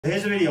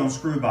Here's a video on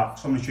screwback,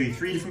 so I'm going to show you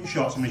 3 different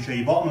shots. I'm going to show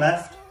you bottom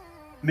left,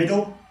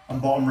 middle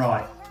and bottom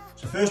right.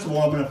 So first of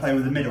all, I'm going to play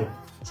with the middle.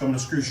 So I'm going to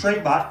screw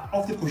straight back,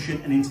 off the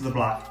cushion and into the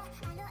black.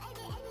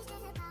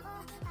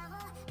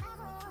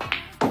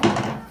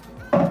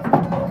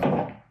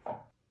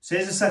 So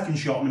here's the second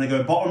shot. I'm going to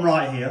go bottom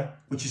right here,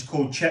 which is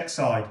called check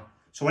side.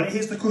 So when it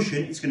hits the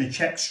cushion, it's going to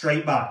check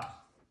straight back.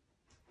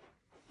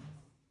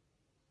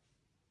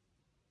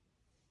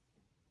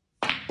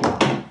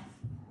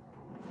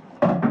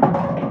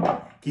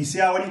 Can you see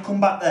how when it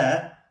come back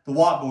there, the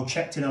white ball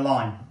checked in a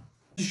line?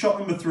 This is shot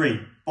number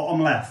 3,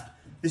 bottom left.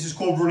 This is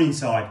called running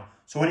side.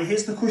 So when it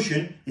hits the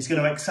cushion, it's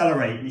going to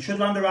accelerate and it should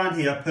land around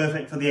here,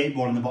 perfect for the 8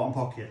 ball in the bottom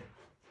pocket.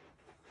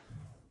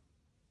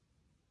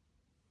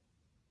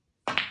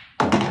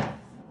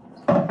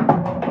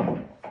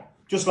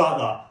 Just like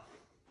that.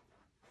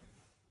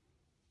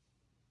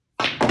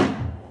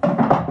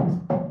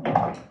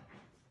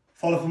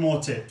 Follow for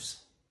more tips.